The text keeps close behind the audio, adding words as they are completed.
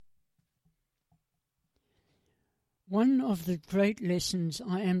One of the great lessons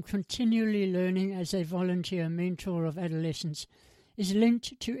I am continually learning as a volunteer mentor of adolescents is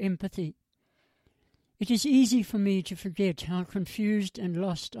linked to empathy. It is easy for me to forget how confused and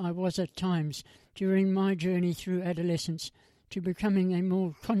lost I was at times during my journey through adolescence to becoming a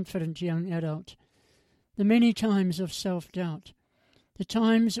more confident young adult. The many times of self-doubt, the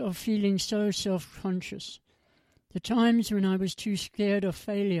times of feeling so self-conscious, the times when I was too scared of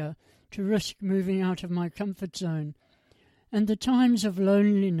failure to risk moving out of my comfort zone, and the times of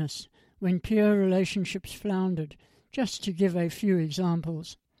loneliness when peer relationships floundered, just to give a few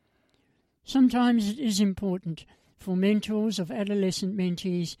examples. Sometimes it is important for mentors of adolescent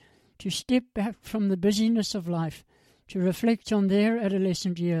mentees to step back from the busyness of life to reflect on their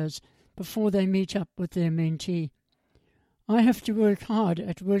adolescent years before they meet up with their mentee. I have to work hard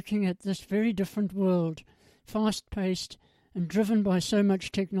at working at this very different world, fast-paced and driven by so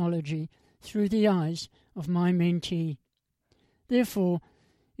much technology, through the eyes of my mentee. Therefore,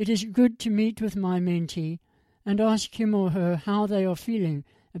 it is good to meet with my mentee and ask him or her how they are feeling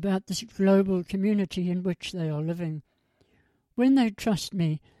about this global community in which they are living. When they trust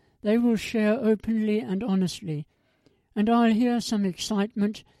me, they will share openly and honestly, and I'll hear some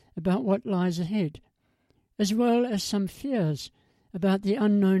excitement about what lies ahead, as well as some fears about the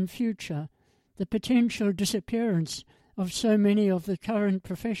unknown future, the potential disappearance of so many of the current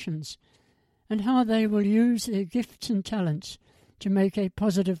professions, and how they will use their gifts and talents to make a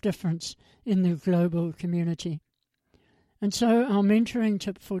positive difference in the global community. And so our mentoring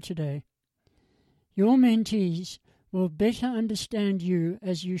tip for today: your mentees will better understand you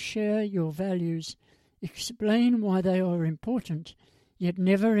as you share your values, explain why they are important, yet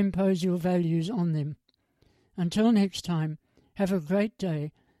never impose your values on them. Until next time, have a great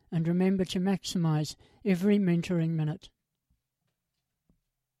day and remember to maximize every mentoring minute.